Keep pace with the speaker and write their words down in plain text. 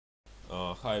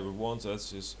Hi everyone,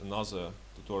 this is another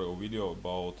tutorial video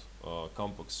about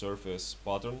complex surface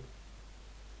pattern.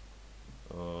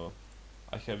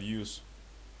 I have used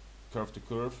curve to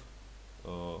curve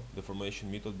deformation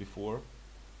method before.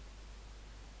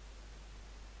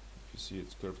 If you see,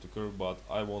 it's curve to curve, but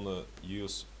I wanna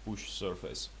use push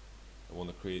surface. I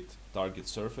wanna create target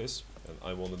surface and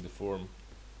I wanna deform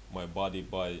my body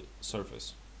by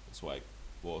surface. It's like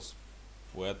was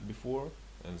flat before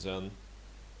and then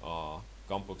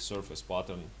complex surface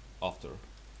pattern after.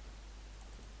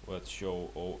 Let's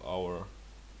show all our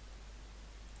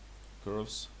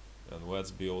curves and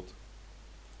let's build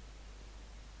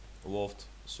loft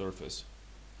surface.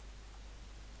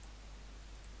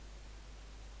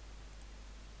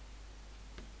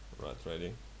 Right,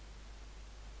 ready.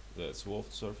 That's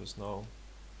loft surface now.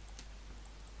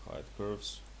 Hide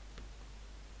curves.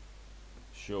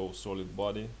 Show solid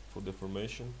body for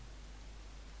deformation.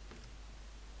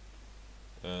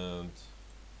 And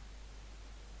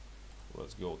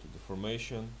let's go to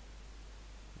deformation.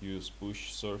 Use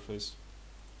push surface.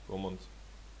 Command.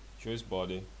 Choose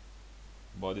body.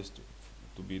 Bodies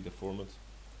to be deformed.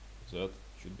 That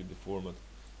should be deformed.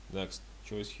 Next,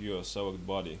 choose here select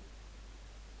body.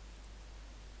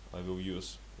 I will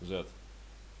use that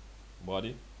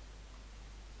body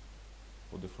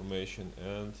for deformation,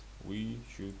 and we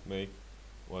should make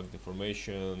like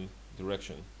deformation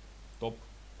direction top,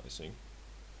 I think.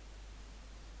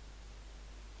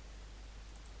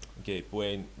 Okay,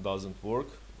 plane doesn't work.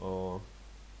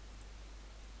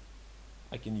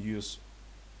 I can use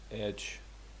edge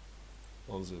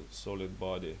on the solid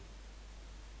body,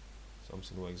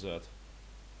 something like that.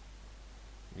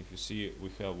 If you see, we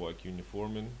have like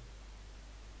uniforming.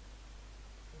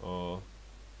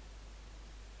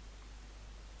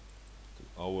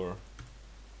 Our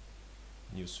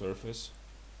new surface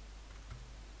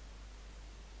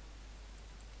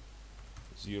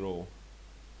 0.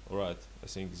 Alright, I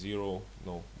think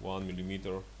 1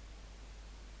 millimeter. I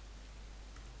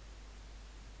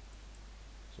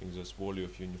think that's value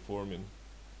of uniforming.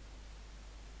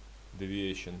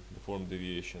 Deviation, deform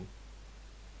deviation.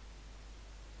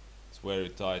 It's very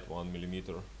tight, 1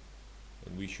 millimeter,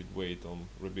 and we should wait on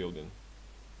rebuilding.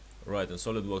 Right, and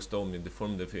SolidWorks told me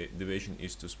deform deviation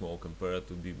is too small compared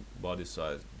to the body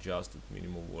size, just at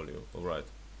minimum value. Alright,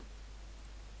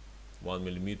 1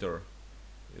 millimeter,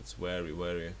 it's very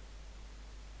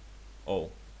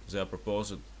oh, they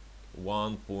proposed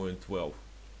 1.12.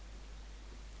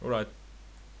 Alright,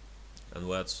 and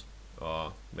let's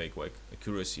make like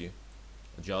accuracy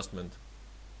adjustment.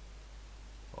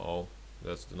 Oh,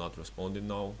 that's not responding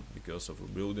now because of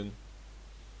rebuilding.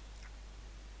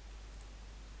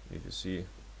 If you see,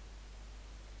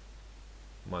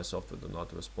 my software do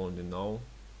not responding now.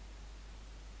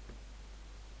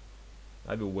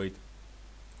 I will wait.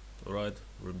 Alright,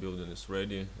 rebuilding is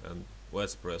ready, and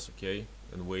let's press OK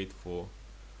and wait for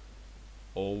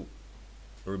all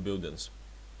rebuildings.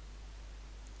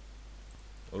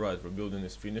 Alright, rebuilding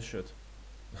is finished.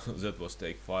 That was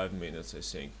take 5 minutes, I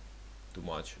think, too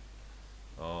much.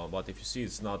 But if you see,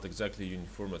 it's not exactly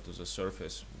uniform to the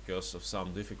surface because of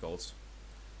some difficulties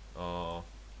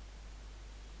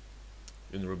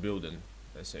in rebuilding,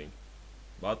 I think.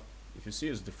 But if you see,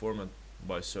 it's deformed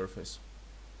by surface.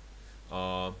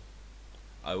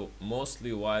 I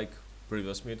mostly like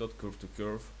previous method, curve to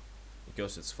curve,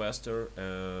 because it's faster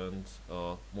and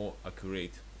more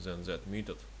accurate than that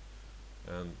method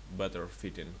and better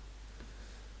fitting.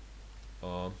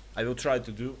 I will try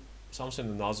to do something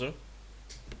another.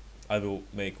 I will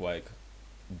make like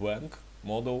blank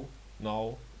model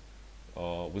now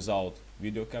without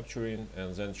video capturing,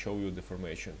 and then show you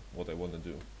deformation, what I want to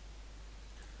do.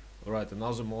 Alright,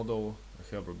 another model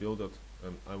I have rebuilt it,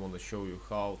 and I want to show you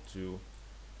how to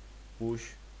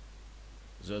push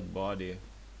that body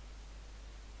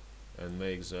and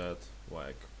make that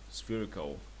like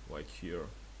spherical, like here.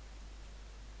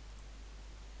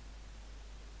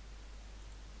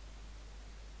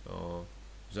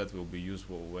 That will be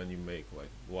useful when you make like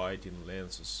lighting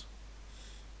lenses.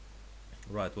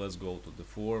 Right, let's go to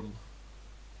deform.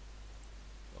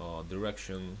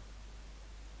 Direction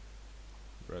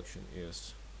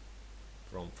is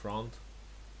from front,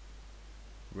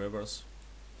 reverse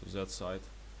to that side.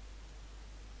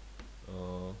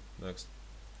 Next,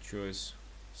 choose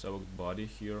select body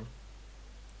here,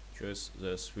 choose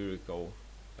the spherical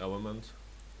element,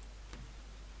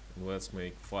 and let's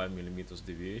make 5 millimeters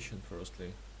deviation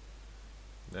firstly.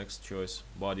 Next, choose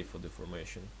body for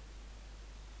deformation.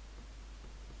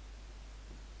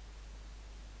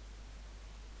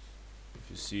 If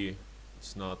you see,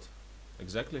 it's not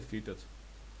exactly fitted.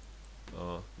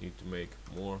 Need to make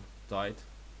more tight,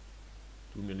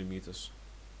 2 millimeters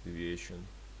deviation.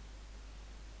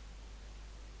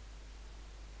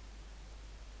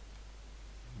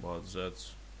 But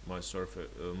that's my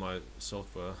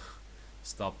software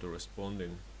stopped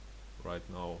responding right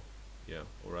now. Yeah,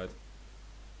 alright.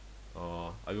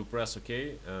 I will press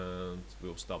OK and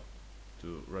we'll stop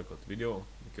to record video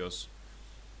because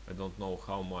I don't know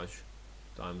how much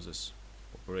time this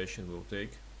operation will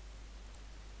take.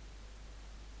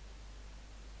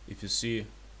 If you see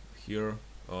here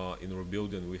in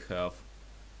rebuilding we have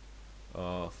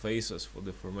faces for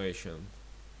deformation.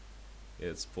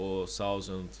 It's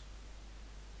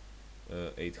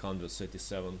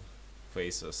 4,837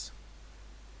 faces.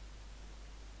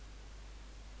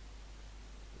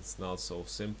 It's not so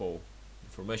simple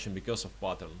deformation because of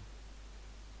pattern.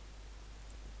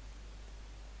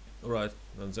 Alright,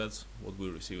 and that's what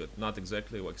we received. Not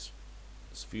exactly like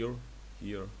sphere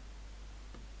here,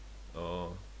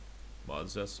 but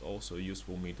that's also a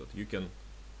useful method. You can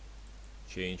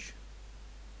change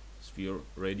sphere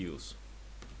radius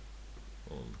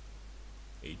on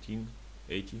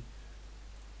 1880,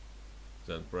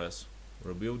 then press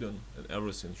rebuilding and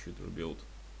everything should rebuild.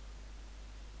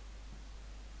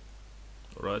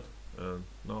 Alright, and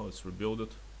now it's rebuilded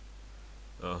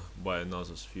by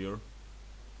another sphere.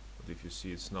 But if you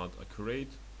see it's not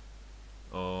accurate,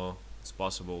 it's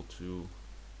possible to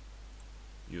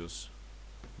use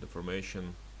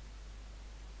deformation,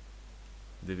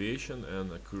 deviation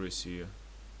and accuracy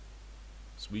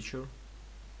switcher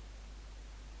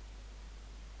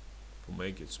to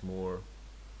make it more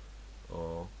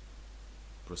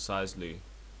precisely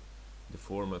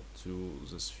deformed to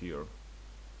the sphere.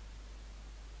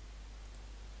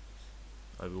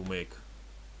 I will make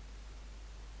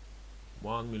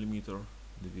 1 millimeter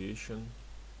deviation,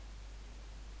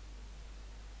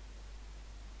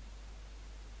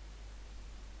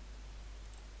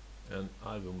 and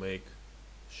I will make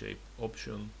shape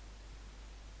option,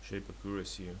 shape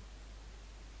accuracy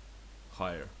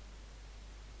higher.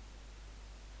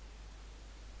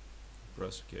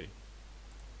 Press OK.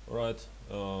 Alright,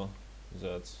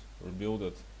 that's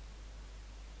rebuilded.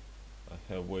 I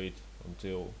have wait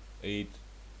until 8-10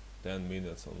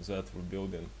 minutes on that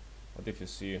rebuilding, but if you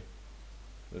see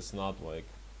it's not like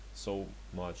so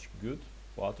much good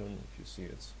pattern. If you see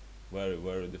it's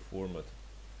very deformed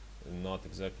and not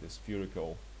exactly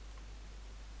spherical.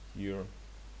 Here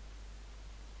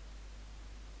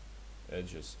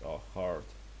edges are hard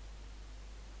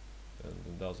and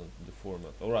it doesn't deform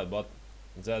it. Alright, but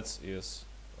that is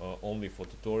only for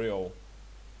tutorial.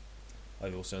 I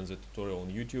will send the tutorial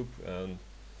on YouTube, and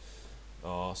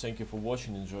thank you for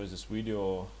watching. Enjoy this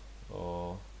video.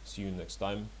 See you next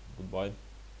time. Goodbye.